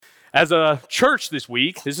As a church this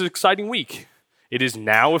week, this is an exciting week. It is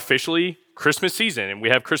now officially Christmas season, and we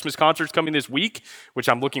have Christmas concerts coming this week, which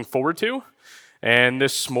I'm looking forward to. And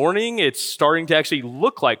this morning, it's starting to actually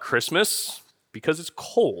look like Christmas because it's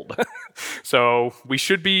cold. So we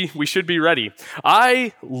should be ready.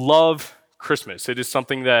 I love Christmas. It is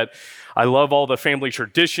something that I love all the family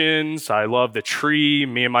traditions. I love the tree.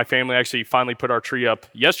 Me and my family actually finally put our tree up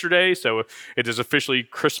yesterday, so it is officially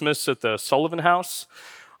Christmas at the Sullivan house.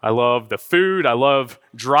 I love the food. I love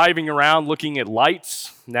driving around looking at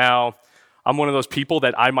lights. Now, I'm one of those people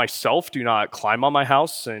that I myself do not climb on my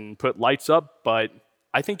house and put lights up, but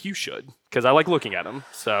I think you should because I like looking at them.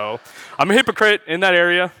 So I'm a hypocrite in that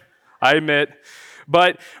area, I admit.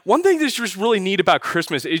 But one thing that's just really neat about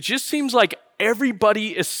Christmas, it just seems like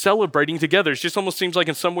everybody is celebrating together. It just almost seems like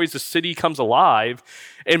in some ways the city comes alive.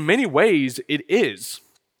 In many ways, it is.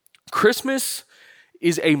 Christmas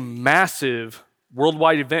is a massive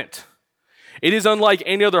worldwide event. It is unlike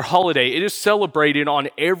any other holiday. It is celebrated on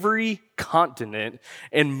every continent,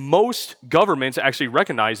 and most governments actually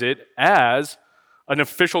recognize it as an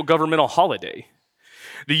official governmental holiday.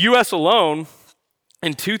 The US alone,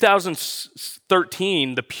 in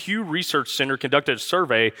 2013, the Pew Research Center conducted a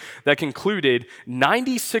survey that concluded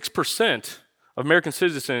 96% of American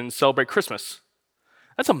citizens celebrate Christmas.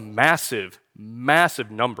 That's a massive,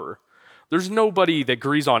 massive number. There's nobody that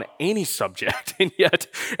agrees on any subject, and yet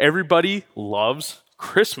everybody loves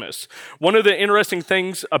Christmas. One of the interesting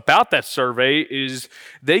things about that survey is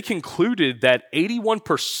they concluded that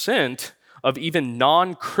 81% of even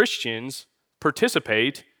non-Christians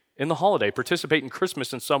participate in the holiday, participate in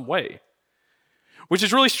Christmas in some way, which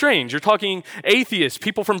is really strange. You're talking atheists,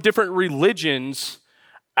 people from different religions,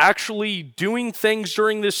 actually doing things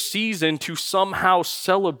during this season to somehow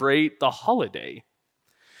celebrate the holiday.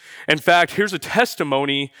 In fact, here's a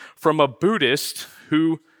testimony from a Buddhist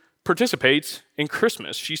who participates in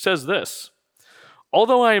Christmas. She says this: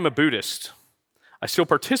 "Although I am a Buddhist, I still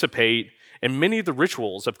participate in many of the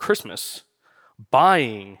rituals of Christmas,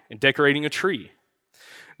 buying and decorating a tree,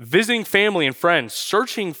 visiting family and friends,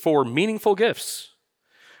 searching for meaningful gifts,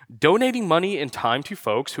 donating money and time to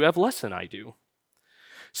folks who have less than I do,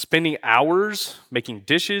 spending hours making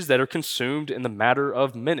dishes that are consumed in the matter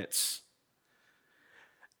of minutes."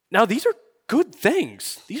 Now, these are good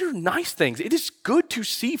things. These are nice things. It is good to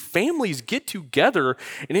see families get together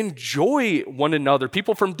and enjoy one another.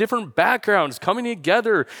 People from different backgrounds coming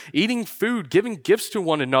together, eating food, giving gifts to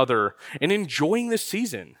one another, and enjoying this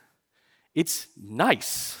season. It's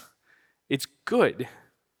nice. It's good.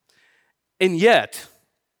 And yet,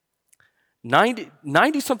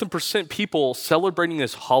 90-something% people celebrating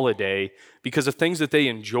this holiday because of things that they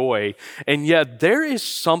enjoy, and yet there is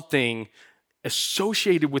something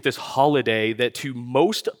associated with this holiday that to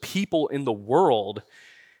most people in the world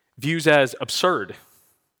views as absurd,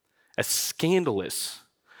 as scandalous,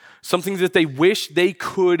 something that they wish they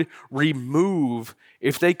could remove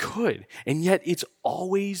if they could. And yet it's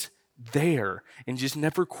always there and just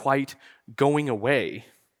never quite going away.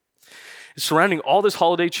 Surrounding all this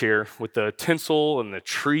holiday cheer with the tinsel and the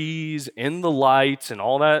trees and the lights and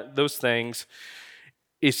all those things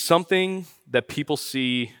is something that people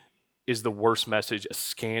see is the worst message, a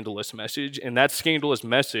scandalous message. And that scandalous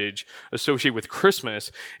message associated with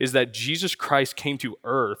Christmas is that Jesus Christ came to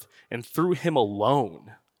earth, and through him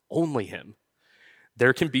alone, only him,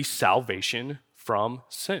 there can be salvation from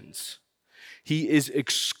sins. He is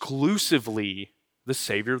exclusively the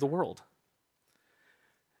Savior of the world.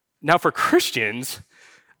 Now, for Christians,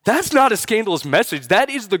 that's not a scandalous message. That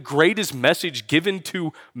is the greatest message given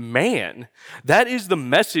to man. That is the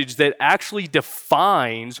message that actually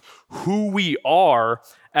defines who we are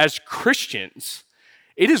as Christians.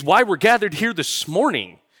 It is why we're gathered here this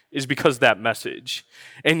morning, is because of that message.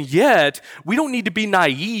 And yet, we don't need to be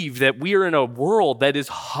naive that we are in a world that is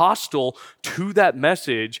hostile to that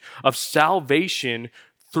message of salvation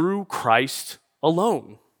through Christ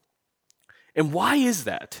alone. And why is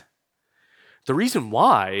that? The reason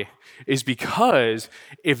why is because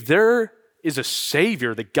if there is a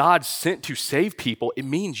Savior that God sent to save people, it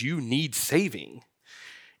means you need saving.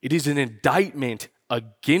 It is an indictment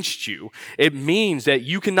against you. It means that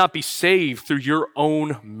you cannot be saved through your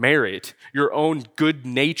own merit, your own good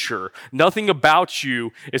nature. Nothing about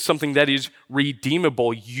you is something that is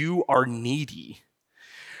redeemable. You are needy.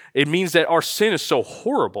 It means that our sin is so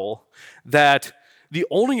horrible that the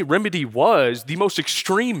only remedy was the most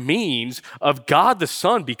extreme means of God the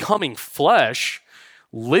Son becoming flesh,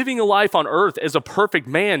 living a life on earth as a perfect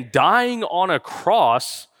man, dying on a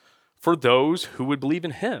cross for those who would believe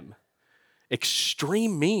in him.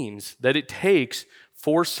 Extreme means that it takes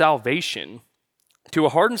for salvation. To a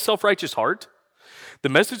hardened, self-righteous heart, the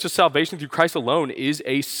message of salvation through Christ alone is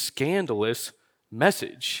a scandalous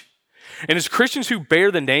message. And as Christians who bear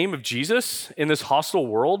the name of Jesus in this hostile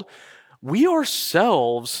world, we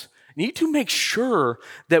ourselves need to make sure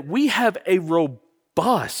that we have a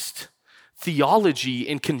robust theology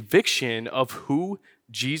and conviction of who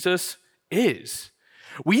Jesus is.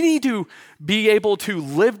 We need to be able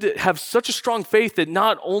to have such a strong faith that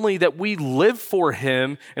not only that we live for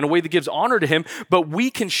him in a way that gives honor to him, but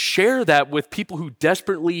we can share that with people who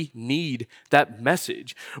desperately need that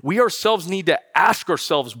message. We ourselves need to ask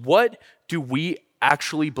ourselves, what do we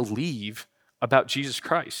actually believe about Jesus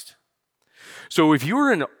Christ? So if you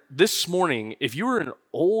were this morning, if you were an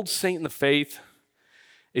old saint in the faith,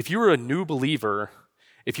 if you were a new believer,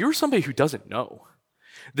 if you were somebody who doesn't know,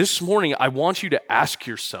 this morning, I want you to ask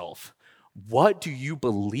yourself, what do you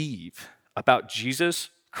believe about Jesus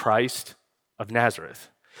Christ of Nazareth?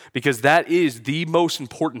 Because that is the most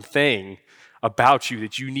important thing about you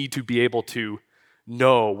that you need to be able to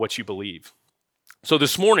know what you believe. So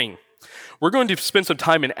this morning, we're going to spend some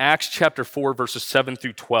time in Acts chapter 4, verses 7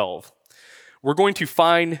 through 12. We're going to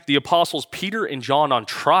find the apostles Peter and John on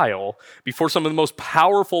trial before some of the most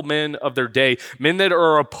powerful men of their day, men that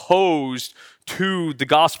are opposed to the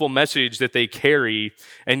gospel message that they carry,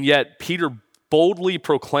 and yet Peter boldly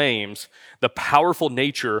proclaims the powerful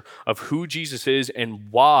nature of who Jesus is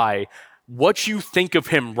and why what you think of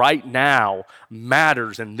him right now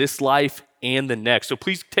matters in this life and the next. So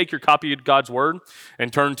please take your copy of God's word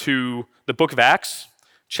and turn to the book of Acts,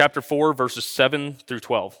 chapter 4, verses 7 through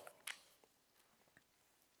 12.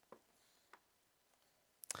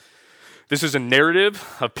 This is a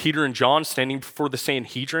narrative of Peter and John standing before the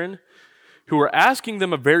Sanhedrin, who are asking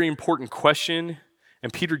them a very important question,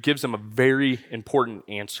 and Peter gives them a very important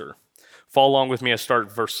answer. Follow along with me. I start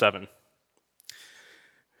at verse 7.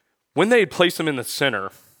 When they had placed him in the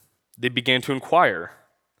center, they began to inquire,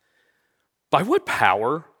 "By what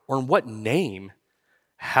power or in what name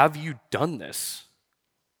have you done this?"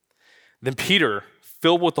 Then Peter,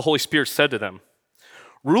 filled with the Holy Spirit, said to them,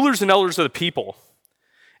 "Rulers and elders of the people,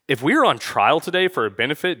 if we are on trial today for a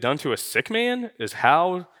benefit done to a sick man, is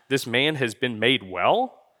how this man has been made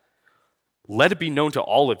well, let it be known to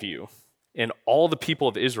all of you and all the people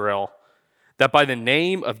of Israel that by the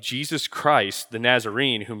name of Jesus Christ, the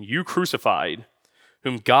Nazarene, whom you crucified,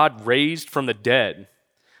 whom God raised from the dead,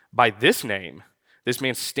 by this name, this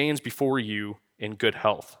man stands before you in good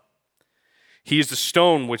health. He is the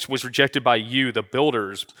stone which was rejected by you, the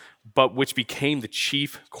builders, but which became the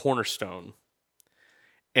chief cornerstone.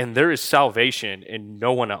 And there is salvation in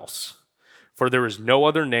no one else. For there is no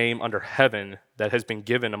other name under heaven that has been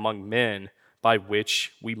given among men by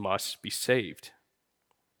which we must be saved."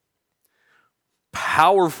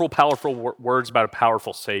 Powerful, powerful words about a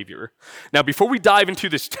powerful Savior. Now, before we dive into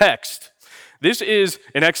this text, this is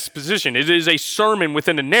an exposition. It is a sermon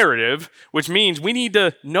within a narrative, which means we need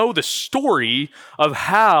to know the story of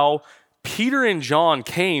how Peter and John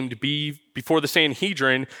came to be before the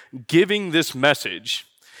Sanhedrin giving this message.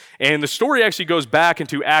 And the story actually goes back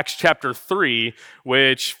into Acts chapter 3,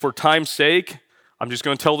 which, for time's sake, I'm just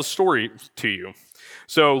going to tell the story to you.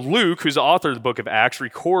 So Luke, who's the author of the book of Acts,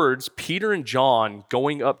 records Peter and John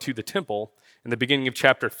going up to the temple in the beginning of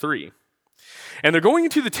chapter 3. And they're going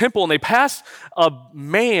into the temple, and they pass a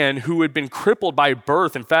man who had been crippled by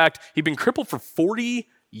birth. In fact, he'd been crippled for 40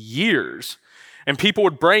 years. And people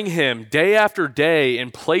would bring him day after day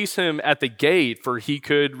and place him at the gate for he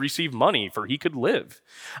could receive money, for he could live.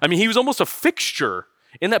 I mean, he was almost a fixture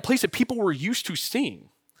in that place that people were used to seeing.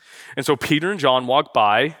 And so Peter and John walk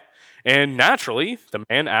by, and naturally, the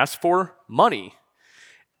man asks for money.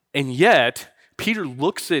 And yet, Peter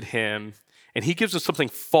looks at him, and he gives us something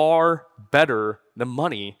far better than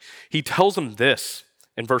money. He tells him this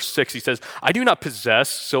in verse 6. He says, "I do not possess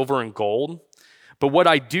silver and gold, but what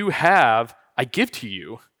I do have, I give to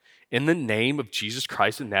you. In the name of Jesus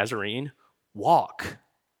Christ the Nazarene, walk."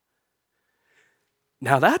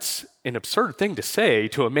 Now that's an absurd thing to say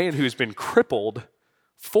to a man who's been crippled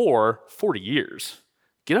for 40 years.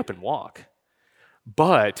 Get up and walk.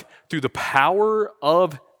 But through the power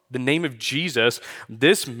of the name of Jesus,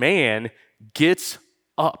 this man gets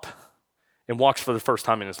up and walks for the first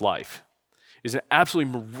time in his life. It's an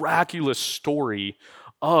absolutely miraculous story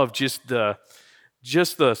of just the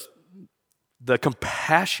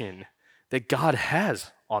compassion that God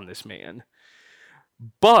has on this man.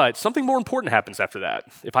 But something more important happens after that.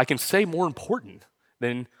 If I can say more important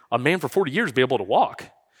than a man for 40 years be able to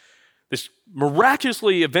walk. This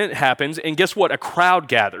miraculously event happens, and guess what? A crowd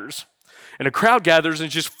gathers. And a crowd gathers in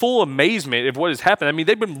just full amazement of what has happened. I mean,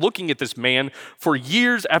 they've been looking at this man for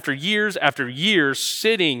years after years after years,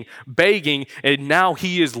 sitting, begging, and now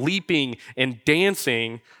he is leaping and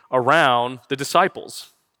dancing around the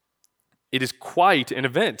disciples. It is quite an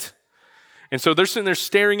event. And so they're sitting there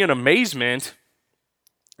staring in amazement,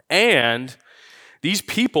 and these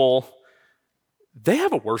people, they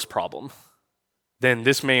have a worse problem than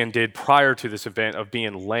this man did prior to this event of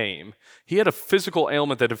being lame. He had a physical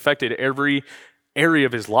ailment that affected every area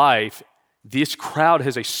of his life. This crowd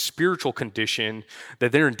has a spiritual condition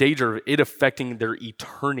that they're in danger of it affecting their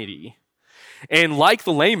eternity. And like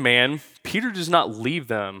the lame man, Peter does not leave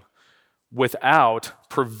them without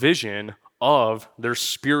provision of their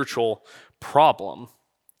spiritual problem.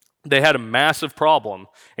 They had a massive problem,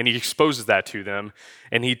 and he exposes that to them,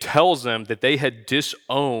 and he tells them that they had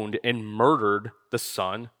disowned and murdered the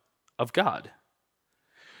Son of God,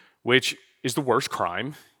 which is the worst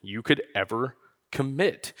crime you could ever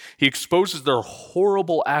commit. He exposes their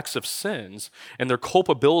horrible acts of sins and their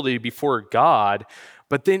culpability before God,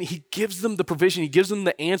 but then he gives them the provision, he gives them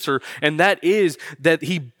the answer, and that is that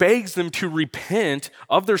he begs them to repent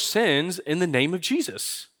of their sins in the name of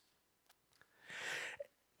Jesus.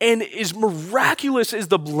 And as miraculous as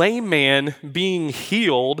the lame man being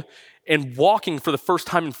healed and walking for the first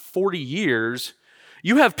time in 40 years,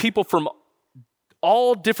 you have people from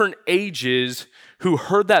all different ages who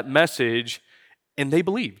heard that message and they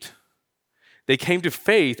believed. They came to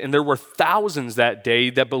faith, and there were thousands that day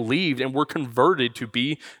that believed and were converted to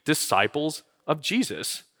be disciples of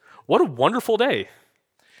Jesus. What a wonderful day.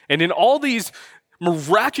 And in all these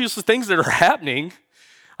miraculous things that are happening,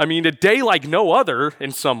 I mean, a day like no other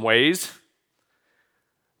in some ways,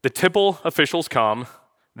 the temple officials come,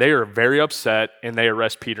 they are very upset, and they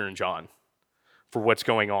arrest Peter and John for what's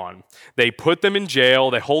going on. They put them in jail,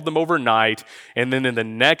 they hold them overnight, and then in the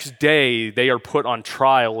next day, they are put on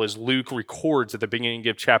trial, as Luke records at the beginning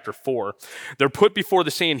of chapter 4. They're put before the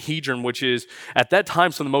Sanhedrin, which is, at that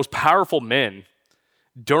time, some of the most powerful men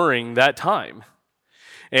during that time.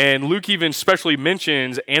 And Luke even specially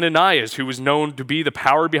mentions Ananias, who was known to be the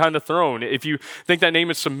power behind the throne. If you think that name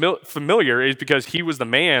is familiar, it's because he was the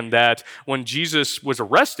man that when Jesus was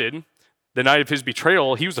arrested, the night of his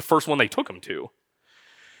betrayal, he was the first one they took him to.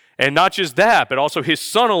 And not just that, but also his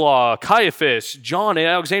son-in-law, Caiaphas, John, and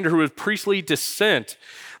Alexander, who was priestly descent,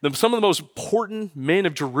 some of the most important men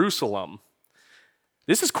of Jerusalem.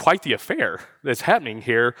 This is quite the affair that's happening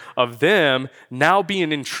here of them now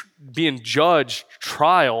being judged,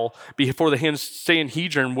 trial before the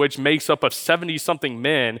Sanhedrin, which makes up of 70-something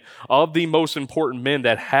men of the most important men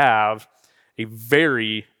that have a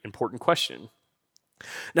very important question.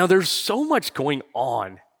 Now, there's so much going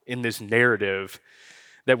on in this narrative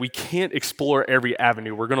that we can't explore every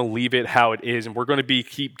avenue. We're going to leave it how it is, and we're going to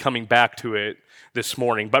keep coming back to it this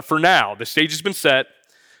morning. But for now, the stage has been set.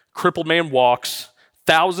 Crippled man walks.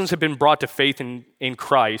 Thousands have been brought to faith in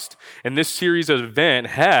Christ, and this series of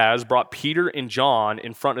events has brought Peter and John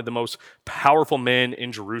in front of the most powerful men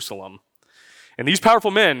in Jerusalem. And these powerful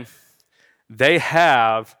men, they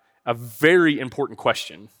have a very important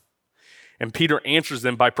question. And Peter answers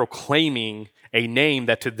them by proclaiming a name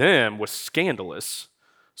that to them was scandalous,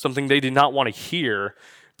 something they did not want to hear.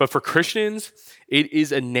 But for Christians, it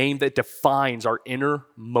is a name that defines our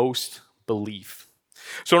innermost belief.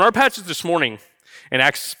 So in our passage this morning, in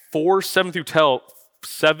Acts 4, 7 through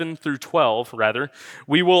 12,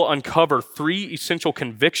 we will uncover three essential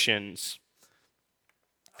convictions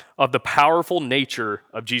of the powerful nature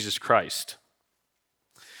of Jesus Christ.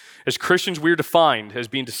 As Christians, we are defined as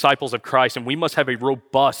being disciples of Christ, and we must have a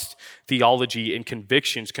robust theology and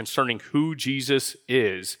convictions concerning who Jesus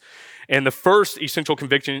is. And the first essential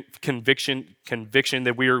conviction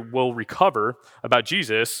that we will recover about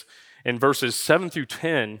Jesus in verses 7 through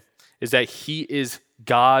 10 is that he is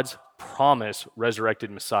God's promised resurrected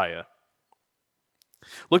Messiah.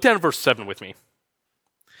 Look down at verse 7 with me.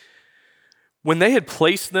 When they had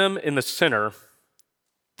placed them in the center,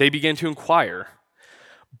 they began to inquire,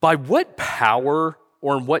 "By what power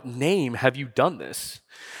or in what name have you done this?"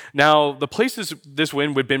 Now, the places this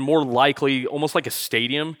would have been more likely almost like a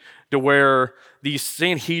stadium, to where the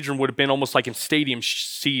Sanhedrin would have been almost like in stadium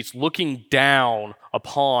seats looking down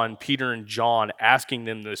upon Peter and John, asking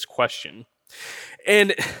them this question.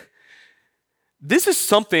 And this is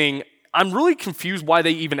something, I'm really confused why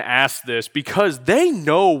they even asked this, because they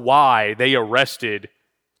know why they arrested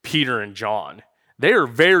Peter and John. They are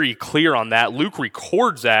very clear on that. Luke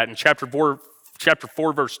records that in chapter 4,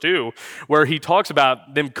 verse 2, where he talks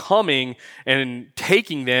about them coming and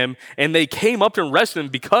taking them, and they came up to arrest them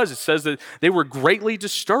because it says that they were greatly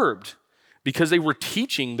disturbed. because they were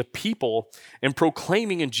teaching the people and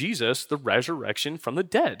proclaiming in Jesus the resurrection from the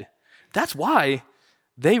dead. That's why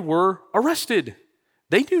they were arrested.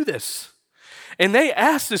 They knew this. And they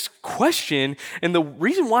asked this question, and the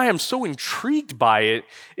reason why I'm so intrigued by it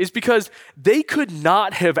is because they could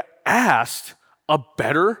not have asked a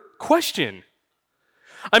better question.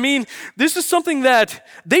 I mean, this is something that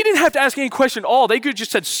they didn't have to ask any question at all. They could have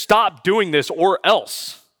just said, stop doing this or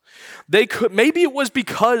else. Maybe it was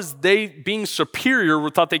because they, being superior,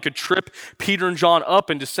 thought they could trip Peter and John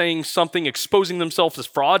up into saying something, exposing themselves as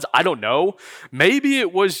frauds. I don't know. Maybe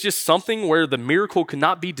it was just something where the miracle could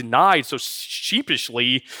not be denied, so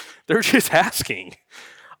sheepishly, they're just asking.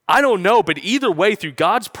 I don't know, but either way, through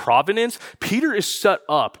God's providence, Peter is set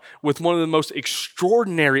up with one of the most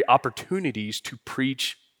extraordinary opportunities to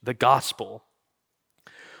preach the gospel.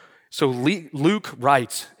 So Luke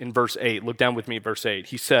writes in verse 8, look down with me at verse 8.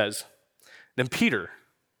 He says, then Peter,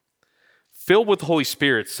 filled with the Holy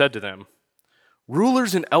Spirit, said to them,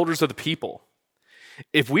 rulers and elders of the people,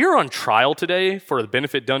 if we are on trial today for the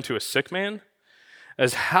benefit done to a sick man,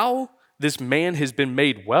 as how this man has been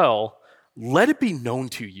made well, let it be known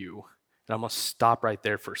to you. And I'm going to stop right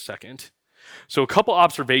there for a second. So a couple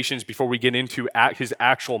observations before we get into his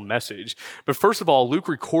actual message. But first of all, Luke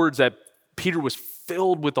records that Peter was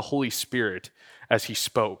filled with the Holy Spirit as he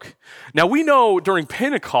spoke. Now we know during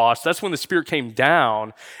Pentecost, that's when the Spirit came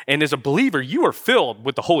down, and as a believer, you are filled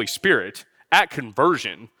with the Holy Spirit at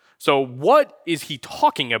conversion. So what is he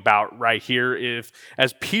talking about right here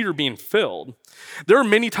as Peter being filled? There are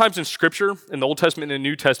many times in Scripture, in the Old Testament and the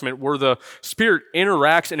New Testament, where the Spirit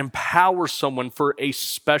interacts and empowers someone for a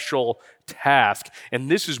special task,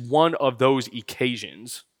 and this is one of those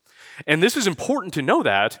occasions. And this is important to know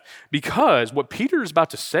that because what Peter is about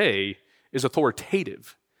to say is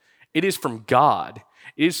authoritative. It is from God.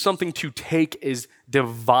 It is something to take as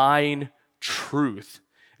divine truth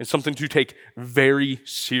and something to take very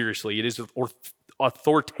seriously. It is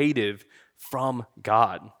authoritative from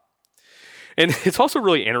God. And it's also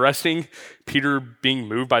really interesting, Peter being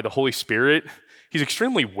moved by the Holy Spirit. He's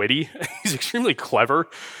extremely witty. He's extremely clever.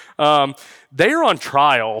 They are on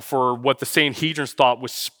trial for what the Sanhedrins thought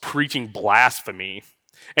was preaching blasphemy.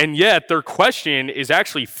 And yet their question is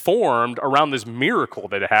actually formed around this miracle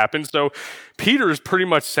that happened. So Peter is pretty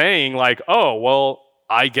much saying like, oh, well,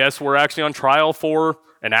 I guess we're actually on trial for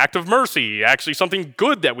an act of mercy, actually something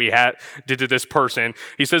good that we did to this person.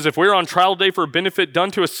 He says, if we're on trial today for a benefit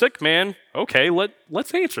done to a sick man, okay,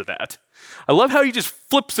 let's answer that. I love how he just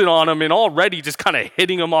flips it on him and already just kind of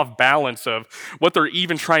hitting him off balance of what they're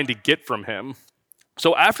even trying to get from him.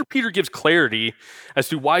 So after Peter gives clarity as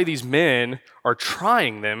to why these men are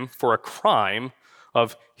trying them for a crime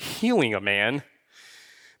of healing a man,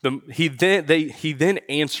 he then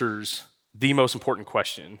answers the most important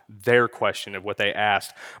question, their question of what they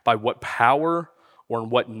asked, by what power or in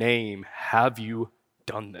what name have you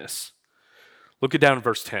done this? Look it down in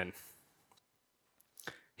verse 10.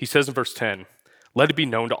 He says in verse 10, let it be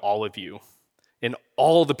known to all of you and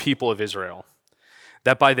all the people of Israel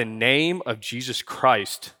that by the name of Jesus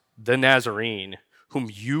Christ, the Nazarene, whom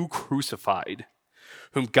you crucified,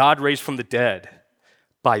 whom God raised from the dead,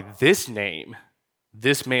 by this name,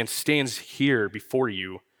 this man stands here before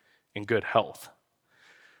you in good health.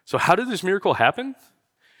 So how did this miracle happen?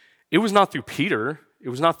 It was not through Peter, it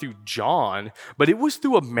was not through John, but it was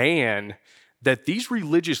through a man that these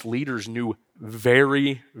religious leaders knew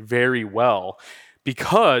very, very well,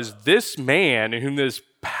 because this man in whom this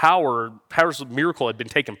powerful miracle had been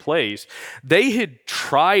taking place, they had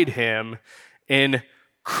tried him and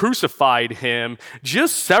crucified him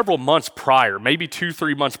just several months prior, maybe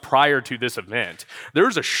 2-3 months prior to this event. There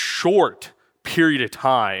was a short period of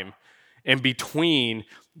time in between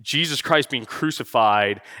Jesus Christ being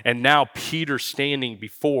crucified and now Peter standing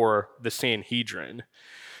before the Sanhedrin.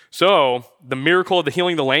 So the miracle of the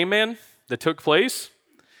healing of the lame man that took place,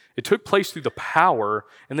 it took place through the power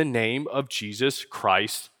and the name of Jesus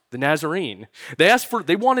Christ the Nazarene.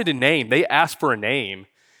 They wanted a name. They asked for a name.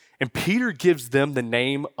 And Peter gives them the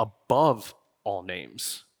name above all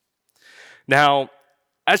names. Now,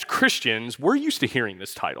 as Christians, we're used to hearing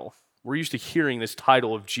this title. We're used to hearing this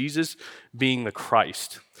title of Jesus being the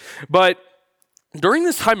Christ. But during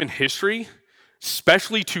this time in history,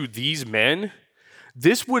 especially to these men,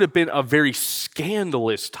 this would have been a very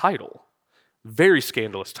scandalous title. Very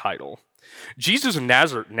scandalous title. Jesus of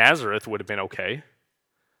Nazareth would have been okay.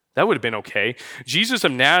 That would have been okay. Jesus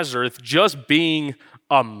of Nazareth just being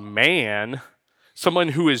a man, someone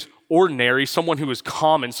who is ordinary, someone who is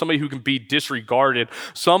common, somebody who can be disregarded,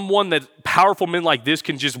 someone that powerful men like this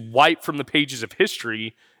can just wipe from the pages of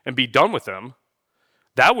history and be done with them.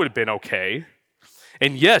 That would have been okay.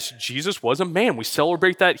 And yes, Jesus was a man. We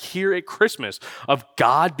celebrate that here at Christmas, of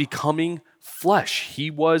God becoming flesh. He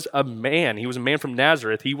was a man. He was a man from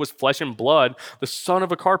Nazareth. He was flesh and blood, the son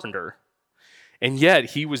of a carpenter. And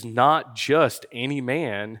yet, he was not just any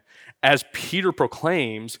man. As Peter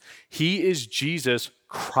proclaims, he is Jesus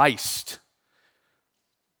Christ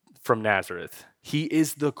from Nazareth. He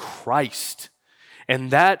is the Christ. And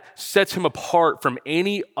that sets him apart from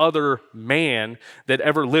any other man that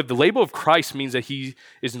ever lived. The label of Christ means that he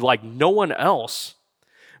is like no one else,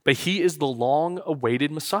 but he is the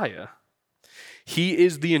long-awaited Messiah. He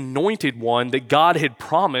is the anointed one that God had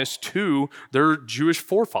promised to their Jewish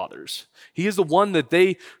forefathers. He is the one that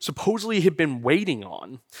they supposedly had been waiting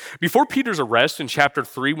on. Before Peter's arrest in chapter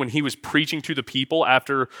 3, when he was preaching to the people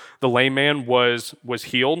after the lame man was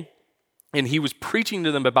healed, and he was preaching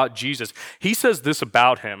to them about Jesus, he says this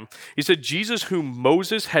about him. He said, Jesus, whom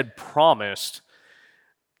Moses had promised,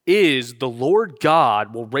 is the Lord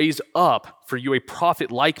God will raise up for you a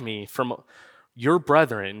prophet like me from your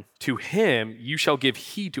brethren. To him you shall give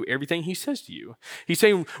heed to everything he says to you. He's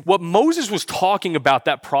saying what Moses was talking about,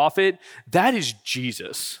 that prophet, that is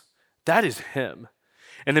Jesus. That is him.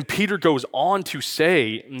 And then Peter goes on to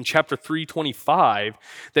say in chapter 3:25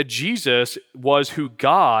 that Jesus was who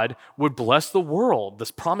God would bless the world,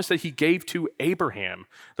 this promise that he gave to Abraham,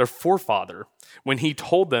 their forefather, when he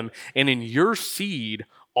told them, and in your seed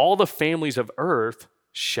all the families of earth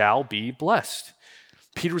shall be blessed.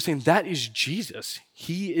 Peter was saying that is Jesus.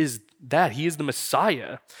 He is that. He is the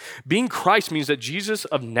Messiah. Being Christ means that Jesus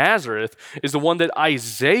of Nazareth is the one that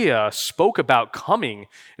Isaiah spoke about coming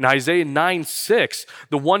in Isaiah 9:6,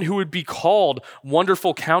 the one who would be called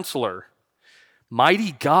Wonderful Counselor,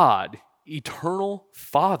 Mighty God, Eternal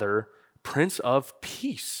Father, Prince of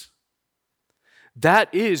Peace.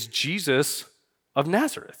 That is Jesus of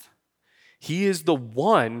Nazareth. He is the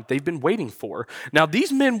one they've been waiting for. Now,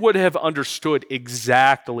 these men would have understood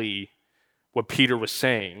exactly what Peter was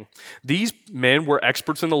saying. These men were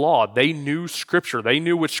experts in the law. They knew Scripture. They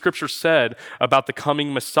knew what Scripture said about the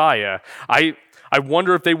coming Messiah. I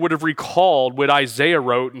wonder if they would have recalled what Isaiah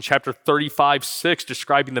wrote in chapter 35:6,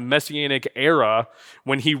 describing the Messianic era,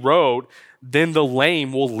 when he wrote, "Then the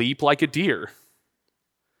lame will leap like a deer."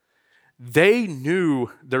 They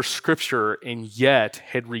knew their Scripture and yet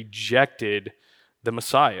had rejected the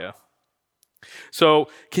Messiah. So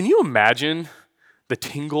can you imagine the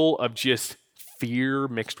tingle of just fear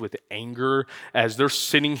mixed with anger as they're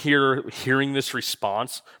sitting here hearing this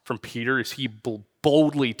response from Peter as he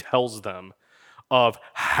boldly tells them of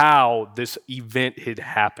how this event had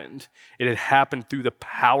happened? It had happened through the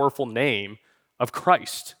powerful name of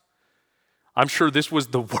Christ. I'm sure this was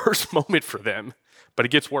the worst moment for them, but it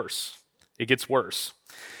gets worse. It gets worse.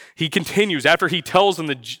 He continues, after he tells them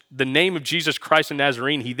the name of Jesus Christ the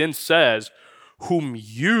Nazarene, he then says, whom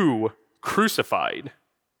you crucified.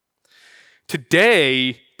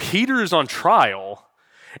 Today, Peter is on trial,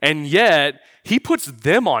 and yet he puts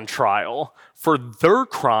them on trial for their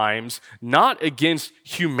crimes, not against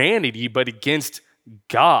humanity, but against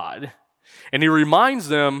God. And he reminds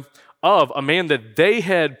them of a man that they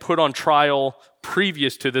had put on trial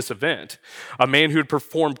previous to this event, a man who had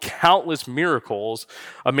performed countless miracles,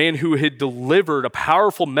 a man who had delivered a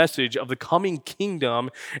powerful message of the coming kingdom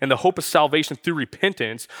and the hope of salvation through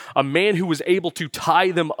repentance, a man who was able to tie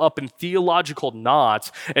them up in theological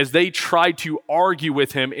knots as they tried to argue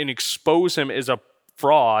with him and expose him as a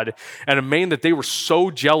fraud, and a man that they were so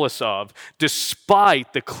jealous of,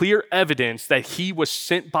 despite the clear evidence that he was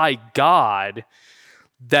sent by God,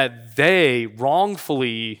 that they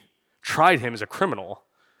wrongfully tried him as a criminal,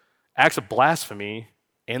 acts of blasphemy,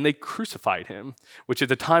 and they crucified him, which at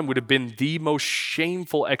the time would have been the most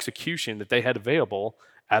shameful execution that they had available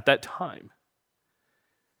at that time.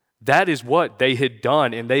 That is what they had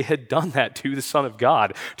done, and they had done that to the Son of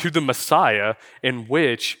God, to the Messiah, in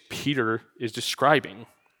which Peter is describing.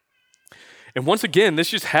 And once again, this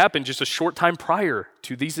just happened just a short time prior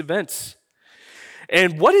to these events.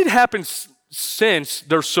 And what had happened since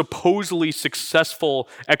their supposedly successful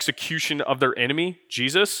execution of their enemy,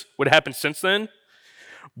 Jesus, what happened since then?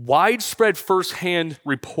 Widespread firsthand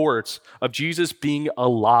reports of Jesus being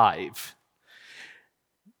alive.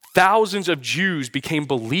 Thousands of Jews became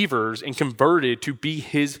believers and converted to be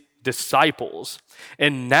his disciples.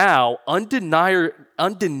 And now, undeniable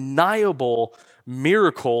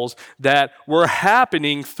miracles that were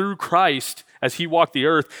happening through Christ as he walked the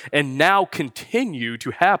earth, and now continue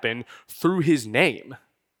to happen through his name.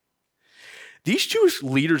 These Jewish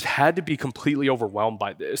leaders had to be completely overwhelmed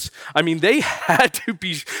by this. I mean, they had to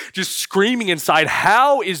be just screaming inside,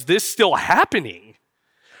 how is this still happening?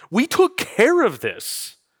 We took care of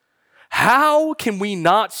this. How can we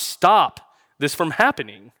not stop this from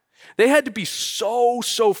happening? They had to be so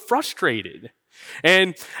frustrated.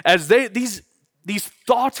 And as these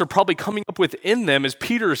thoughts are probably coming up within them as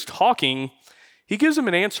Peter is talking, he gives them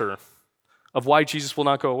an answer of why Jesus will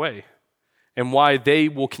not go away and why they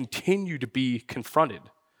will continue to be confronted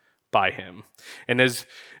by him. And as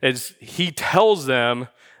he tells them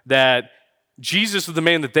that Jesus is the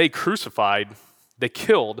man that they crucified, they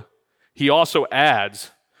killed, he also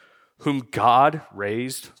adds, whom God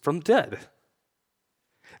raised from the dead.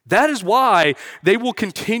 That is why they will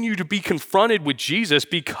continue to be confronted with Jesus,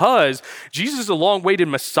 because Jesus is a long-awaited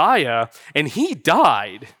Messiah, and he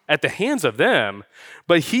died at the hands of them,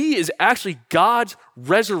 but he is actually God's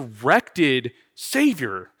resurrected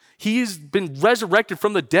Savior. He has been resurrected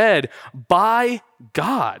from the dead by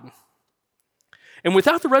God. And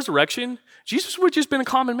without the resurrection, Jesus would have just been a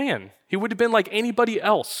common man. He would have been like anybody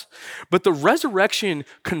else. But the resurrection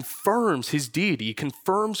confirms his deity,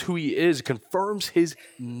 confirms who he is, confirms his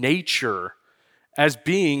nature as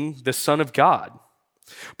being the Son of God.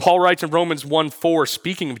 Paul writes in Romans 1:4,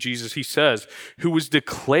 speaking of Jesus, he says, who was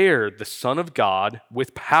declared the Son of God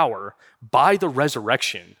with power by the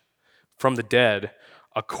resurrection from the dead,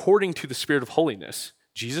 according to the Spirit of holiness,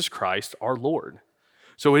 Jesus Christ our Lord.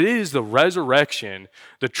 So it is the resurrection,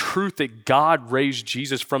 the truth that God raised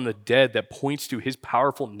Jesus from the dead, that points to his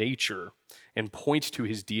powerful nature and points to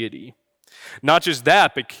his deity. Not just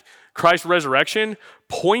that, but Christ's resurrection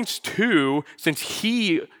points to, since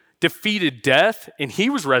he defeated death and he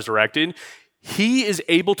was resurrected, he is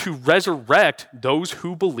able to resurrect those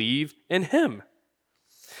who believe in him.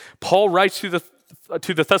 Paul writes to the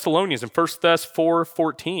Thessalonians in 1 Thess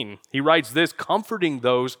 4:14. He writes this, comforting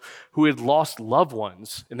those who had lost loved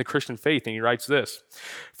ones in the Christian faith. And he writes this,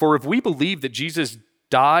 for if we believe that Jesus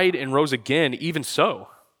died and rose again, even so,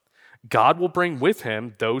 God will bring with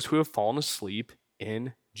him those who have fallen asleep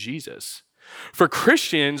in Jesus. For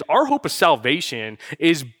Christians, our hope of salvation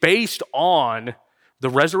is based on the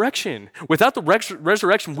resurrection. Without the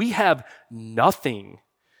resurrection, we have nothing,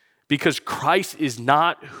 because Christ is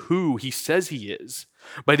not who he says he is.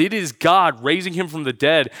 But it is God raising him from the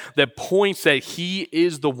dead that points that he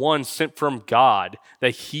is the one sent from God,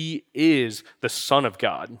 that he is the Son of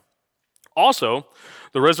God. Also,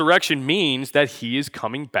 the resurrection means that he is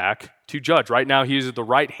coming back to judge. Right now, he is at the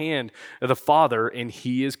right hand of the Father, and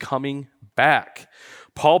he is coming back.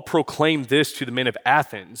 Paul proclaimed this to the men of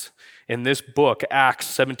Athens in this book, Acts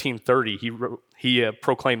 17:30. He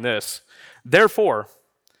proclaimed this, therefore,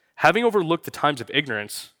 having overlooked the times of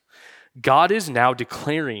ignorance, God is now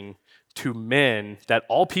declaring to men that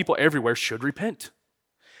all people everywhere should repent,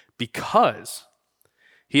 because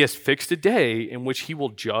he has fixed a day in which he will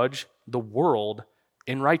judge the world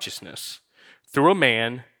in righteousness through a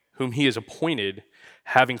man whom he has appointed,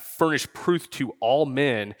 having furnished proof to all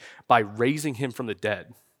men by raising him from the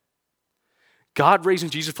dead. God raising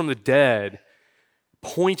Jesus from the dead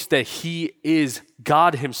points that he is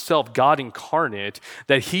God himself, God incarnate,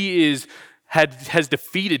 that he has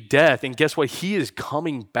defeated death, and guess what? He is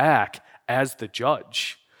coming back as the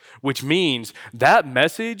judge, which means that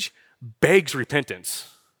message begs repentance.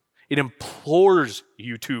 It implores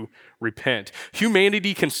you to repent.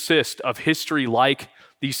 Humanity consists of history like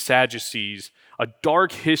these Sadducees, a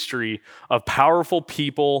dark history of powerful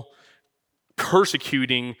people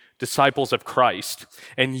persecuting disciples of Christ.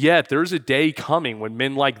 And yet there's a day coming when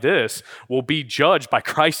men like this will be judged by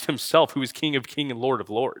Christ himself, who is King of Kings and Lord of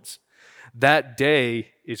Lords. That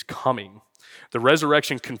day is coming. The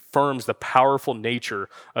resurrection confirms the powerful nature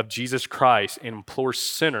of Jesus Christ and implores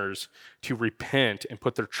sinners to repent and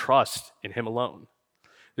put their trust in him alone.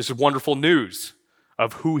 This is wonderful news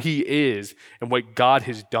of who he is and what God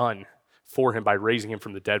has done for him by raising him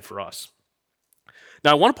from the dead for us.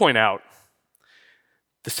 Now, I want to point out,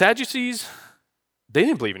 the Sadducees, they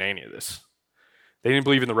didn't believe in any of this. They didn't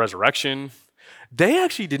believe in the resurrection. They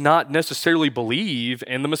actually did not necessarily believe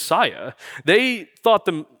in the Messiah. They thought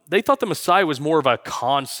the Messiah was more of a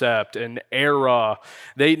concept, an era,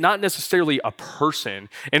 not necessarily a person.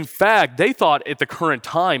 In fact, they thought at the current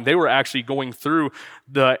time they were actually going through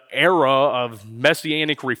the era of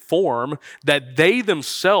messianic reform that they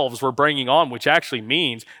themselves were bringing on, which actually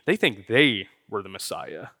means they think they were the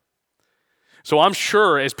Messiah. So I'm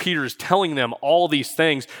sure as Peter is telling them all these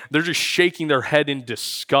things, they're just shaking their head in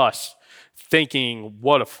disgust, thinking,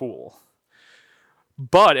 what a fool.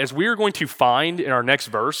 But as we are going to find in our next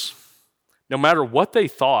verse, no matter what they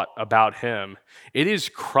thought about him, it is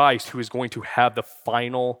Christ who is going to have the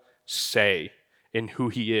final say in who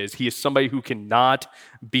he is. He is somebody who cannot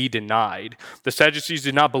be denied. The Sadducees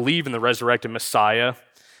did not believe in the resurrected Messiah.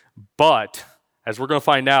 But as we're going to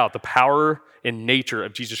find out, the power and nature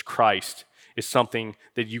of Jesus Christ is something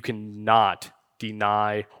that you cannot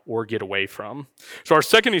deny or get away from. So our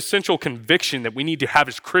second essential conviction that we need to have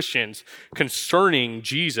as Christians concerning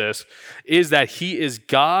Jesus is that he is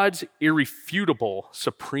God's irrefutable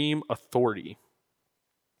supreme authority.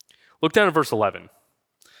 Look down at verse 11.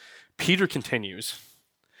 Peter continues,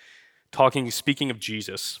 speaking of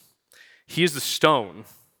Jesus. He is the stone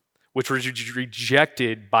which was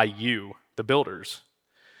rejected by you, the builders,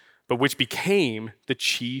 but which became the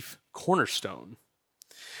chief cornerstone.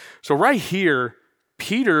 So right here,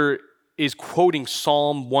 Peter is quoting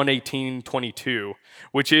Psalm 118:22,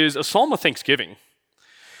 which is a psalm of thanksgiving.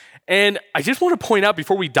 And I just want to point out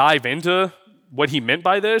before we dive into what he meant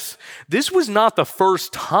by this was not the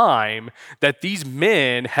first time that these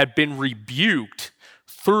men had been rebuked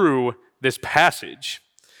through this passage.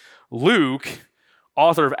 Luke,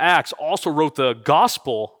 author of Acts, also wrote the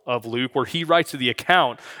Gospel of Luke, where he writes to the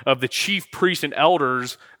account of the chief priests and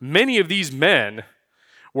elders. Many of these men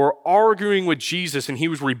were arguing with Jesus and he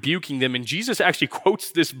was rebuking them. And Jesus actually quotes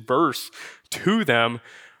this verse to them,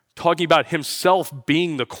 talking about himself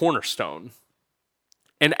being the cornerstone.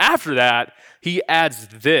 And after that, he adds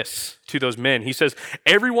this to those men. He says,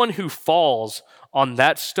 everyone who falls on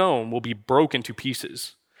that stone will be broken to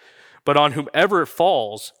pieces. But on whomever it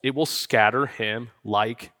falls, it will scatter him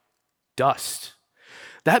like dust.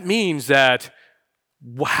 That means that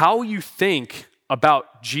how you think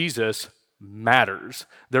about Jesus matters.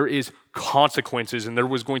 There is consequences, and there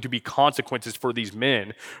was going to be consequences for these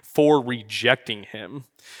men for rejecting him.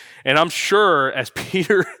 And I'm sure, as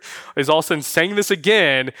Peter is also saying this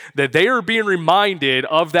again, that they are being reminded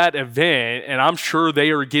of that event, and I'm sure they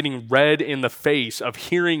are getting red in the face of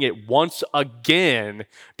hearing it once again,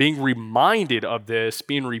 being reminded of this,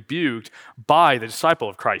 being rebuked by the disciple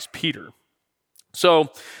of Christ, Peter.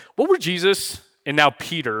 So, what were Jesus and now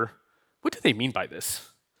Peter, what do they mean by this?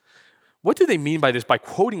 What do they mean by this? By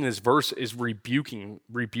quoting this verse is rebuking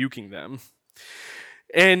them.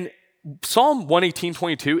 And Psalm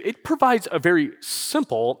 118:22, it provides a very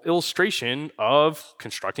simple illustration of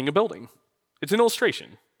constructing a building. It's an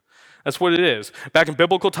illustration. That's what it is. Back in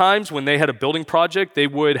biblical times, when they had a building project, they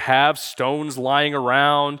would have stones lying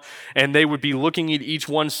around, and they would be looking at each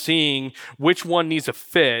one, seeing which one needs to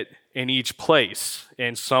fit in each place.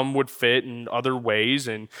 And some would fit in other ways,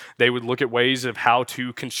 and they would look at ways of how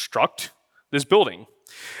to construct this building.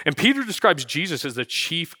 And Peter describes Jesus as the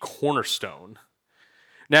chief cornerstone.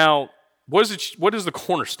 Now, what is the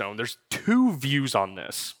cornerstone? There's two views on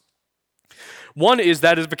this. One is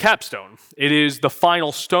that is the capstone. It is the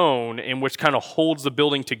final stone in which kind of holds the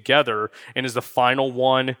building together and is the final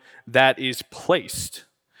one that is placed.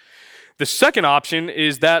 The second option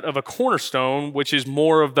is that of a cornerstone, which is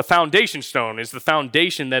more of the foundation stone, is the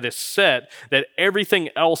foundation that is set that everything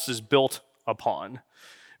else is built upon.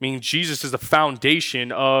 Meaning Jesus is the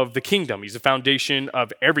foundation of the kingdom. He's the foundation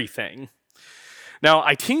of everything. Now,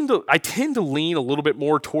 I tend to lean a little bit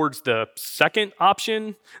more towards the second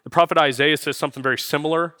option. The prophet Isaiah says something very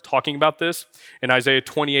similar, talking about this. In Isaiah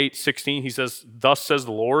 28:16, he says, "Thus says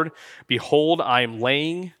the Lord, behold, I am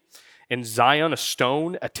laying in Zion a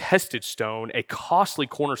stone, a tested stone, a costly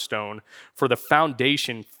cornerstone, for the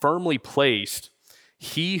foundation firmly placed.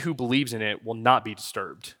 He who believes in it will not be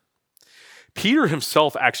disturbed." Peter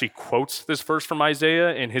himself actually quotes this verse from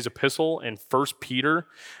Isaiah in his epistle in 1 Peter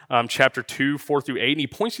chapter 2, 4 through 8. And he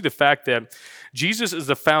points to the fact that Jesus is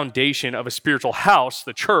the foundation of a spiritual house,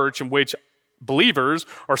 the church, in which believers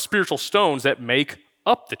are spiritual stones that make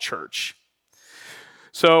up the church.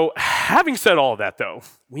 So having said all of that, though,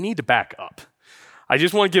 we need to back up. I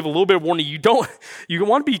just want to give a little bit of warning. You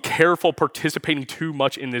want to be careful participating too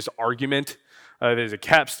much in this argument. There's a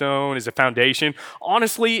capstone, there's a foundation.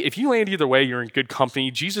 Honestly, if you land either way, you're in good company.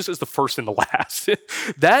 Jesus is the first and the last.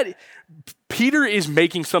 That Peter is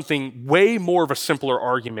making something way more of a simpler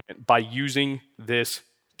argument by using this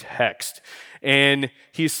text. And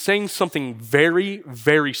he's saying something very,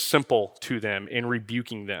 very simple to them in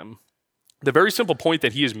rebuking them. The very simple point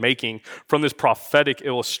that he is making from this prophetic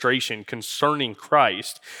illustration concerning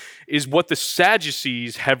Christ is what the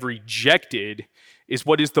Sadducees have rejected is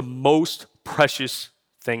what is the most precious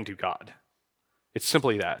thing to God. It's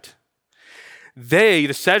simply that.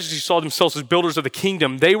 The Sadducees, saw themselves as builders of the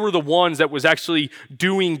kingdom. They were the ones that was actually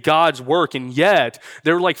doing God's work, and yet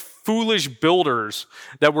they were like foolish builders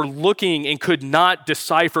that were looking and could not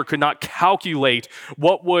decipher, could not calculate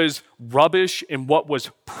what was rubbish and what was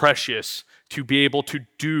precious to be able to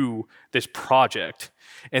do this project.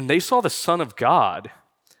 And they saw the Son of God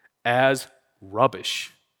as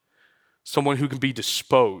rubbish, someone who can be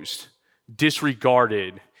disposed,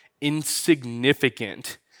 disregarded,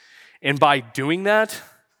 insignificant. And by doing that,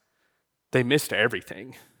 they missed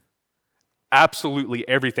everything. Absolutely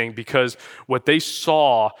everything, because what they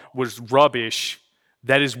saw was rubbish.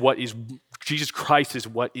 That is what is, Jesus Christ is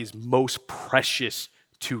what is most precious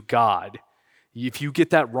to God. If you get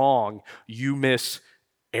that wrong, you miss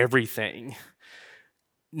everything.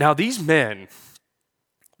 Now, these men,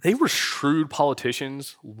 they were shrewd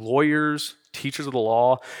politicians, lawyers, teachers of the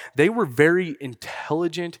law. They were very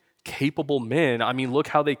intelligent, capable men. I mean, look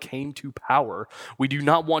how they came to power. We do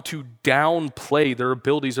not want to downplay their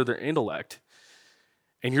abilities or their intellect.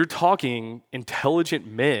 And you're talking intelligent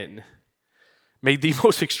men made the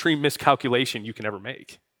most extreme miscalculation you can ever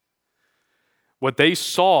make. What they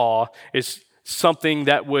saw is something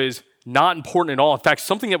that was not important at all. In fact,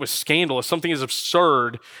 something that was scandalous, something as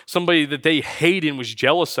absurd, somebody that they hated and was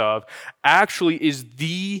jealous of, actually is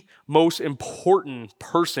the most important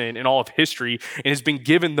person in all of history and has been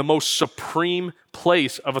given the most supreme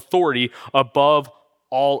place of authority above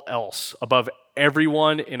all else, above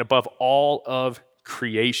everyone and above all of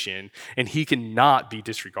creation, and he cannot be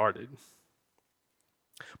disregarded.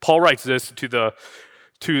 Paul writes this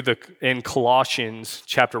in Colossians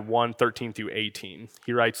chapter 1, 13 through 18.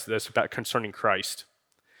 He writes this about concerning Christ.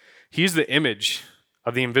 He is the image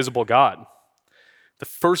of the invisible God, the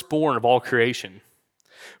firstborn of all creation.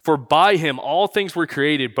 For by him all things were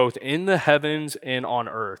created, both in the heavens and on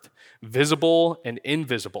earth, visible and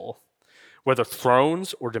invisible, whether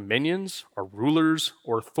thrones or dominions or rulers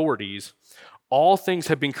or authorities. All things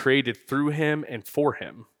have been created through him and for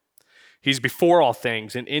him. He's before all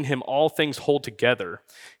things, and in him all things hold together.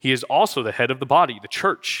 He is also the head of the body, the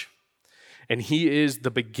church. And he is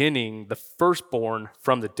the beginning, the firstborn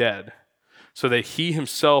from the dead, so that he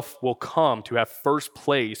himself will come to have first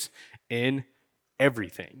place in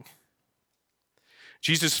everything.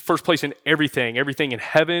 Jesus' first place in everything in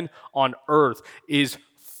heaven, on earth, is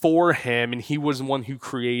for him, and he was the one who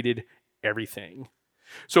created everything.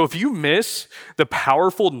 So if you miss the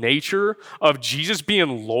powerful nature of Jesus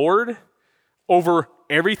being Lord over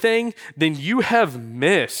everything, then you have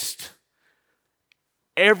missed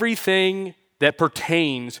everything that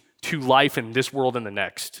pertains to life in this world and the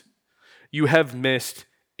next. You have missed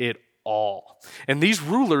it all. And these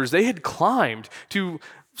rulers, they had climbed to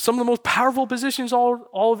some of the most powerful positions all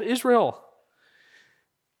of Israel.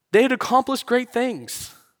 They had accomplished great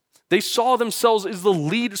things. They saw themselves as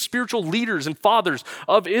the spiritual leaders and fathers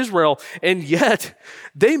of Israel, and yet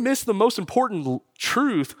they missed the most important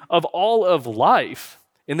truth of all of life,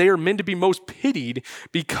 and they are meant to be most pitied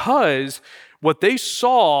because what they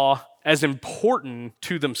saw as important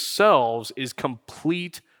to themselves is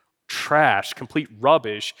complete trash, complete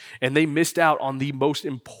rubbish, and they missed out on the most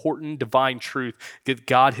important divine truth that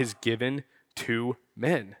God has given to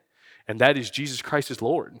men, and that is Jesus Christ is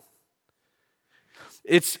Lord.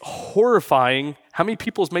 It's horrifying how many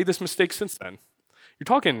people have made this mistake since then. You're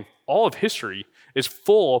talking all of history is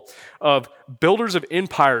full of builders of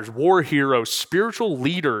empires, war heroes, spiritual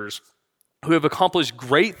leaders who have accomplished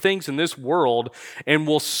great things in this world and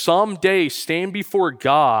will someday stand before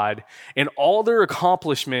God, and all their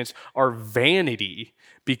accomplishments are vanity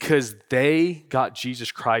because they got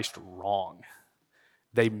Jesus Christ wrong.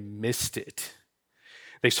 They missed it.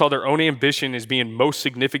 They saw their own ambition as being most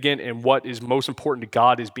significant, and what is most important to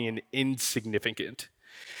God as being insignificant.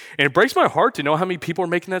 And it breaks my heart to know how many people are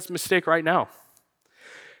making that mistake right now.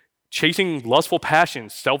 Chasing lustful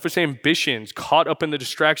passions, selfish ambitions, caught up in the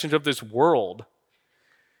distractions of this world.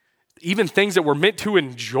 Even things that we're meant to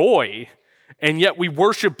enjoy, and yet we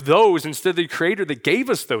worship those instead of the Creator that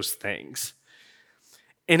gave us those things.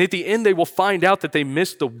 And at the end, they will find out that they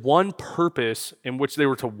missed the one purpose in which they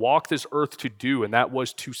were to walk this earth to do, and that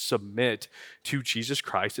was to submit to Jesus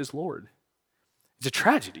Christ as Lord. It's a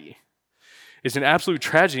tragedy. It's an absolute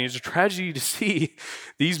tragedy. It's a tragedy to see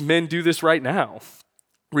these men do this right now.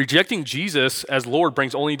 Rejecting Jesus as Lord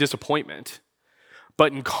brings only disappointment.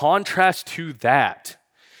 But in contrast to that,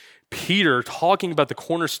 Peter, talking about the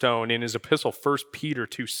cornerstone in his epistle, 1 Peter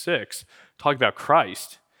 2:6, talking about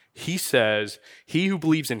Christ, he says, he who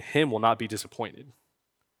believes in him will not be disappointed.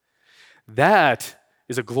 That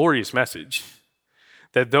is a glorious message.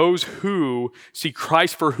 That those who see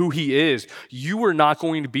Christ for who he is, you are not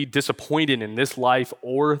going to be disappointed in this life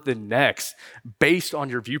or the next based on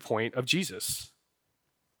your viewpoint of Jesus.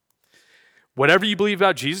 Whatever you believe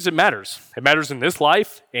about Jesus, it matters. It matters in this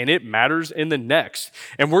life and it matters in the next.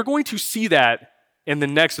 And we're going to see that in the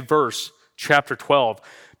next verse, chapter 12.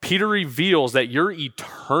 Peter reveals that your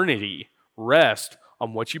eternity rests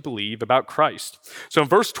on what you believe about Christ. So in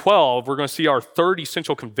verse 12, we're going to see our third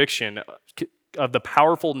essential conviction of the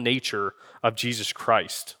powerful nature of Jesus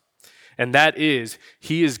Christ. And that is,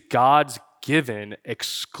 he is God's given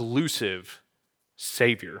exclusive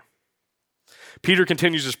Savior. Peter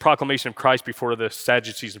continues his proclamation of Christ before the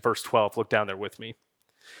Sadducees in verse 12. Look down there with me.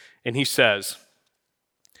 And he says,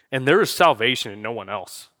 "And there is salvation in no one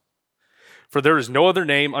else. For there is no other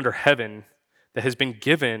name under heaven that has been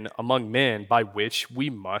given among men by which we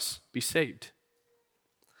must be saved."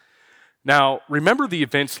 Now, remember the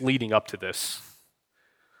events leading up to this.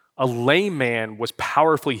 A lame man was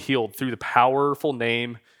powerfully healed through the powerful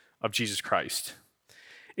name of Jesus Christ.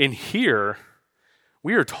 And here,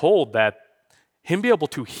 we are told that him being able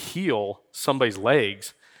to heal somebody's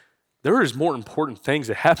legs, there is more important things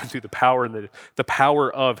that happen through the power and the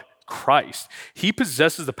power of Christ. He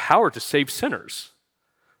possesses the power to save sinners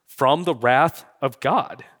from the wrath of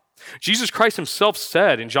God. Jesus Christ himself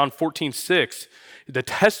said in John 14:6, the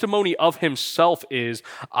testimony of himself is,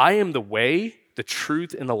 "I am the way, the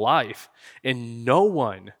truth, and the life, and no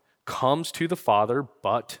one comes to the Father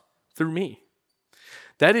but through me."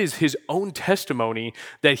 That is his own testimony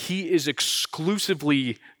that he is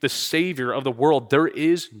exclusively the Savior of the world. There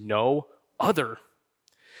is no other.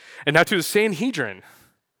 And now to the Sanhedrin,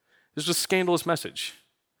 this was a scandalous message.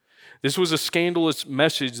 This was a scandalous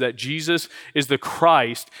message that Jesus is the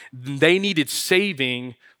Christ. They needed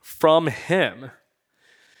saving from him.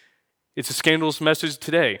 It's a scandalous message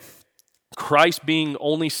today. Christ being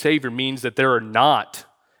only Savior means that there are not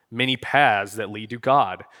many paths that lead to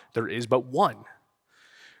God. There is but one.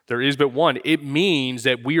 There is but one. It means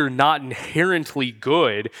that we are not inherently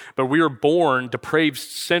good, but we are born depraved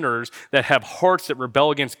sinners that have hearts that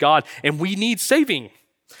rebel against God, and we need saving.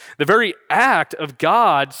 The very act of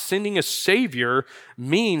God sending a Savior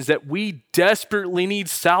means that we desperately need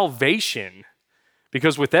salvation,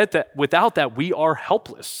 because without that, we are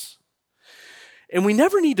helpless. And we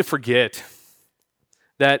never need to forget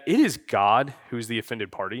that it is God who is the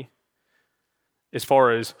offended party as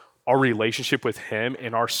far as our relationship with him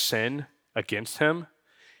and our sin against him.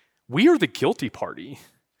 We are the guilty party.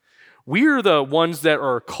 We are the ones that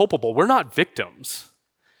are culpable. We're not victims.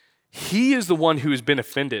 He is the one who has been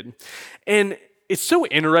offended. And it's so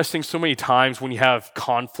interesting so many times when you have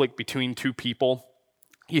conflict between two people.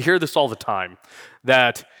 You hear this all the time,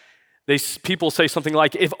 that people say something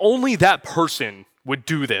like, if only that person would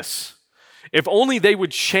do this, if only they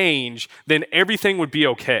would change, then everything would be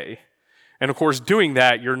okay. And of course, doing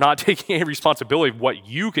that, you're not taking any responsibility of what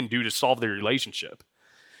you can do to solve the relationship.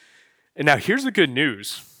 And now here's the good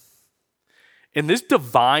news. In this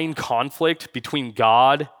divine conflict between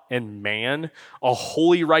God and man, a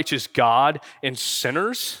holy, righteous God and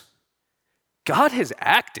sinners, God has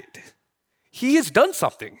acted. He has done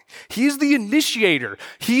something. He is the initiator.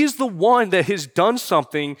 He is the one that has done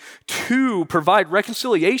something to provide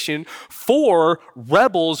reconciliation for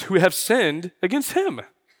rebels who have sinned against him.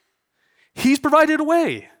 He's provided a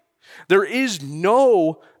way. There is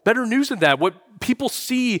no better news than that. What people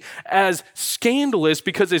see as scandalous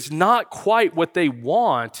because it's not quite what they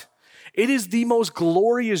want, it is the most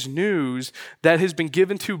glorious news that has been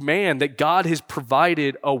given to man, that God has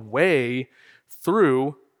provided a way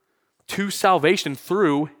to salvation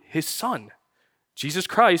through his Son, Jesus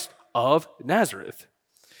Christ of Nazareth.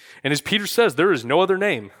 And as Peter says, there is no other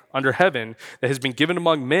name under heaven that has been given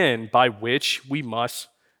among men by which we must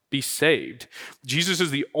be saved. Jesus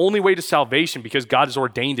is the only way to salvation because God has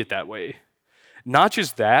ordained it that way. Not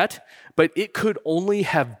just that, but it could only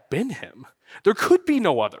have been him. There could be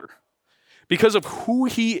no other. Because of who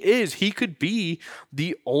he is, he could be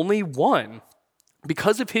the only one.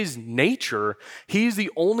 Because of his nature, he is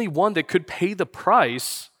the only one that could pay the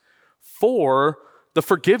price for the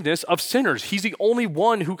forgiveness of sinners. He's the only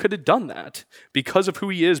one who could have done that because of who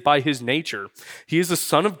he is by his nature. He is the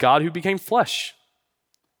Son of God who became flesh.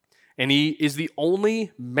 And he is the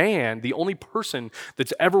only man, the only person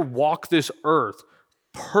that's ever walked this earth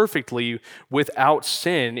perfectly without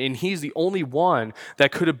sin. And he's the only one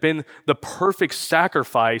that could have been the perfect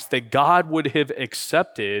sacrifice that God would have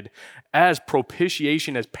accepted as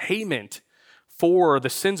propitiation, as payment for the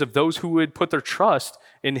sins of those who would put their trust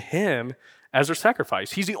in him as their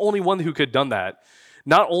sacrifice. He's the only one who could have done that.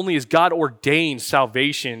 Not only is God ordained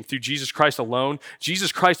salvation through Jesus Christ alone,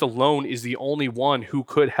 Jesus Christ alone is the only one who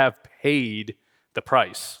could have paid the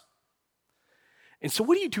price. And so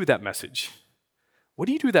what do you do with that message? What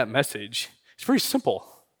do you do with that message? It's very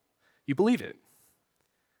simple. You believe it.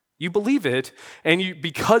 You believe it, and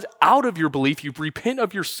because out of your belief, you repent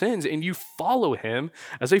of your sins and you follow him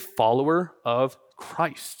as a follower of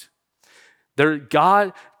Christ.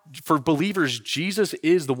 For believers, Jesus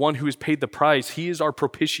is the one who has paid the price. He is our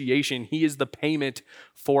propitiation. He is the payment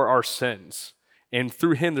for our sins. And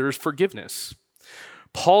through him, there is forgiveness.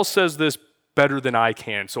 Paul says this better than I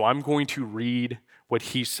can, so I'm going to read what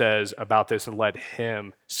he says about this and let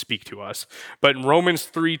him speak to us. But in Romans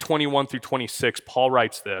 3:21 through 26, Paul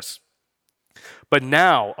writes this: "But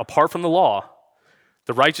now, apart from the law,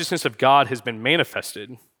 the righteousness of God has been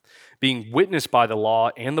manifested, being witnessed by the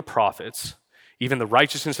law and the prophets, even the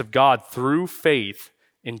righteousness of God through faith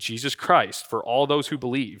in Jesus Christ for all those who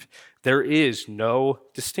believe. There is no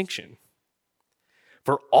distinction.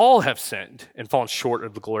 For all have sinned and fallen short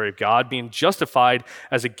of the glory of God, being justified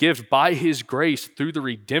as a gift by his grace through the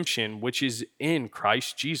redemption which is in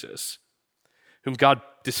Christ Jesus, whom God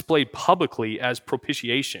displayed publicly as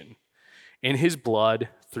propitiation in his blood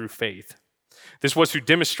through faith. This was to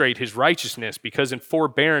demonstrate his righteousness, because in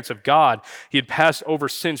forbearance of God he had passed over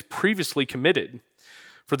sins previously committed.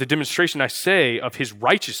 For the demonstration, I say, of his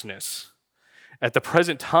righteousness at the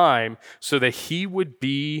present time, so that he would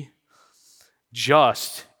be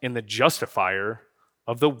just and the justifier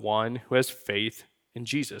of the one who has faith in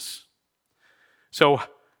Jesus." So,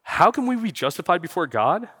 how can we be justified before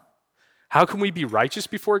God? How can we be righteous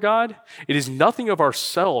before God? It is nothing of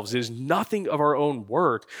ourselves, it is nothing of our own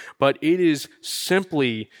work, but it is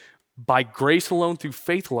simply by grace alone, through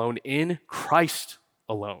faith alone, in Christ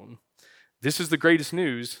alone. This is the greatest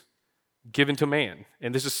news given to man,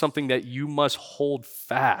 and this is something that you must hold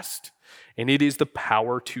fast, and it is the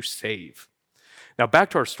power to save. Now, back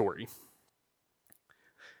to our story.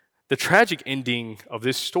 The tragic ending of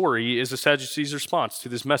this story is the Sadducees' response to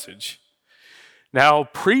this message. Now,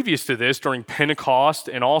 previous to this, during Pentecost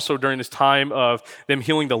and also during this time of them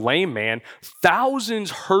healing the lame man,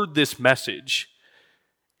 thousands heard this message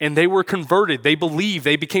and they were converted. They believed,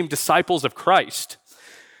 they became disciples of Christ.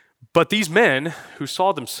 But these men who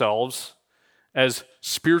saw themselves as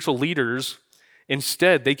spiritual leaders,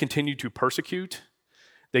 instead, they continued to persecute.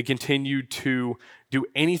 They continued to do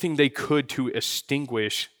anything they could to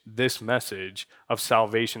extinguish this message of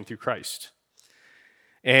salvation through Christ.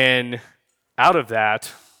 And out of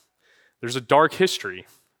that, there's a dark history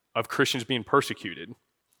of Christians being persecuted.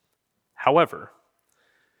 However,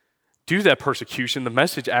 due to that persecution, the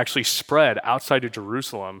message actually spread outside of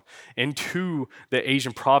Jerusalem into the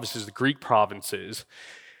Asian provinces, the Greek provinces.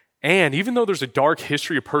 And even though there's a dark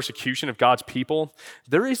history of persecution of God's people,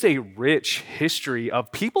 there is a rich history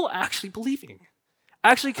of people actually believing,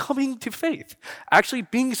 actually coming to faith, actually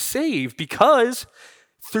being saved, because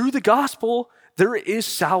through the gospel, there is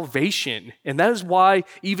salvation. And that is why,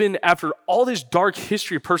 even after all this dark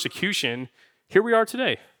history of persecution, here we are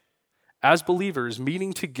today, as believers,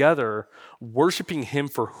 meeting together, worshiping him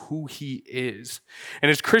for who he is.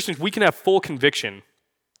 And as Christians, we can have full conviction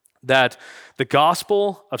that the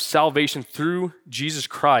gospel of salvation through Jesus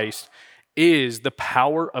Christ is the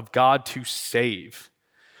power of God to save.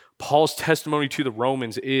 Paul's testimony to the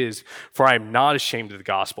Romans is, "For I am not ashamed of the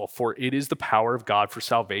gospel, for it is the power of God for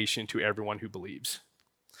salvation to everyone who believes."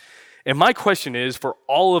 And my question is, for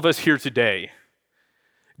all of us here today,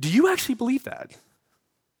 do you actually believe that?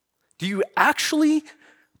 Do you actually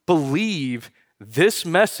believe this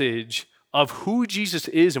message of who Jesus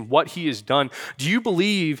is and what he has done? Do you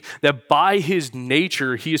believe that by his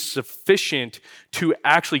nature, he is sufficient to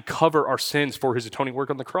actually cover our sins for his atoning work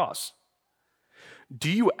on the cross? Do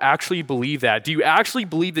you actually believe that? Do you actually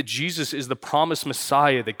believe that Jesus is the promised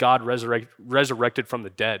Messiah that God resurrected from the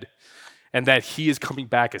dead and that he is coming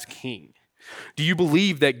back as king? Do you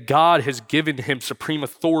believe that God has given him supreme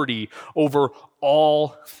authority over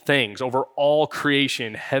all things, over all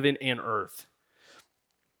creation, heaven and earth?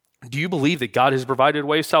 Do you believe that God has provided a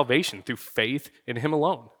way of salvation through faith in him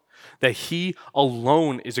alone? That he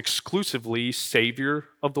alone is exclusively Savior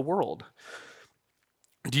of the world?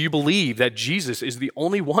 Do you believe that Jesus is the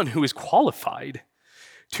only one who is qualified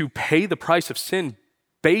to pay the price of sin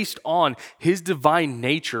based on his divine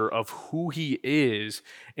nature of who he is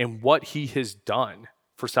and what he has done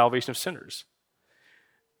for salvation of sinners?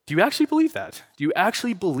 Do you actually believe that? Do you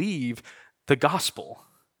actually believe the gospel?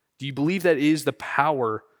 Do you believe that is the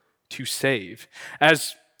power to save?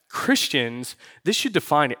 As Christians, this should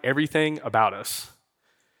define everything about us.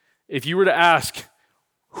 If you were to ask,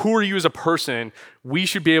 who are you as a person, we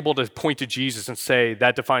should be able to point to Jesus and say,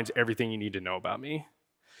 that defines everything you need to know about me.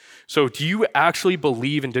 So do you actually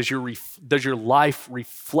believe, and does your life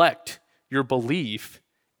reflect your belief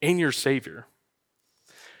in your Savior?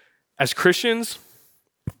 As Christians,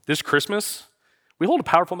 this Christmas, we hold a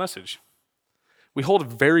powerful message. We hold a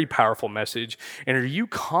very powerful message. And are you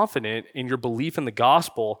confident in your belief in the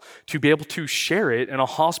gospel to be able to share it in a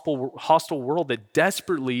hostile world that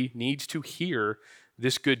desperately needs to hear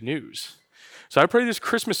this good news? So I pray this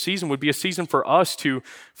Christmas season would be a season for us to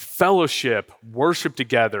fellowship, worship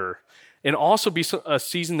together, and also be a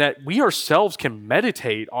season that we ourselves can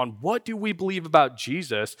meditate on what do we believe about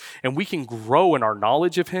Jesus, and we can grow in our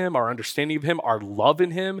knowledge of him, our understanding of him, our love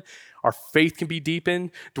in him. Our faith can be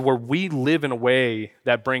deepened to where we live in a way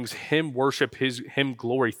that brings him worship, him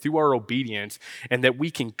glory through our obedience, and that we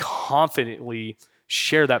can confidently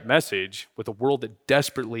share that message with a world that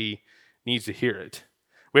desperately needs to hear it.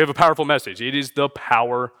 We have a powerful message. It is the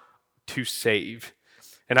power to save.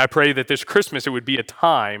 And I pray that this Christmas, it would be a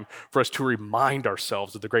time for us to remind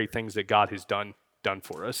ourselves of the great things that God has done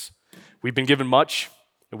for us. We've been given much,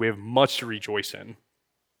 and we have much to rejoice in.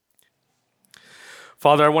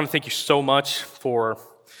 Father, I want to thank you so much for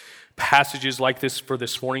passages like this for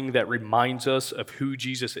this morning that reminds us of who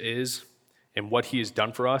Jesus is and what he has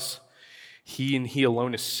done for us. He and he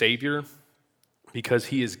alone is Savior because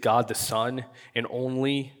he is God the Son, and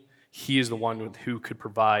only he is the one who could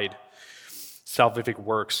provide salvific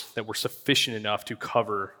works that were sufficient enough to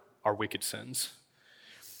cover our wicked sins.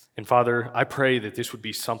 And Father, I pray that this would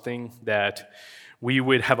be something that we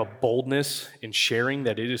would have a boldness in sharing,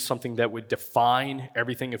 that it is something that would define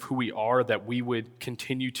everything of who we are, that we would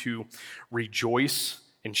continue to rejoice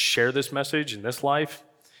and share this message in this life,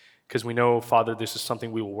 because we know, Father, this is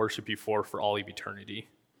something we will worship you for all of eternity.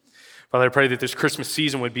 Father, I pray that this Christmas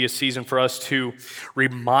season would be a season for us to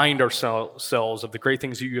remind ourselves of the great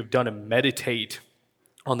things that you have done and meditate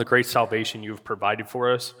on the great salvation you have provided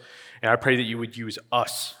for us. And I pray that you would use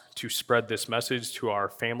us to spread this message to our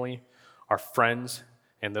family, our friends,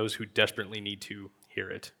 and those who desperately need to hear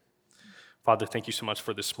it. Father, thank you so much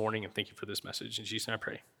for this morning, and thank you for this message. In Jesus' name I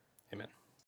pray. Amen.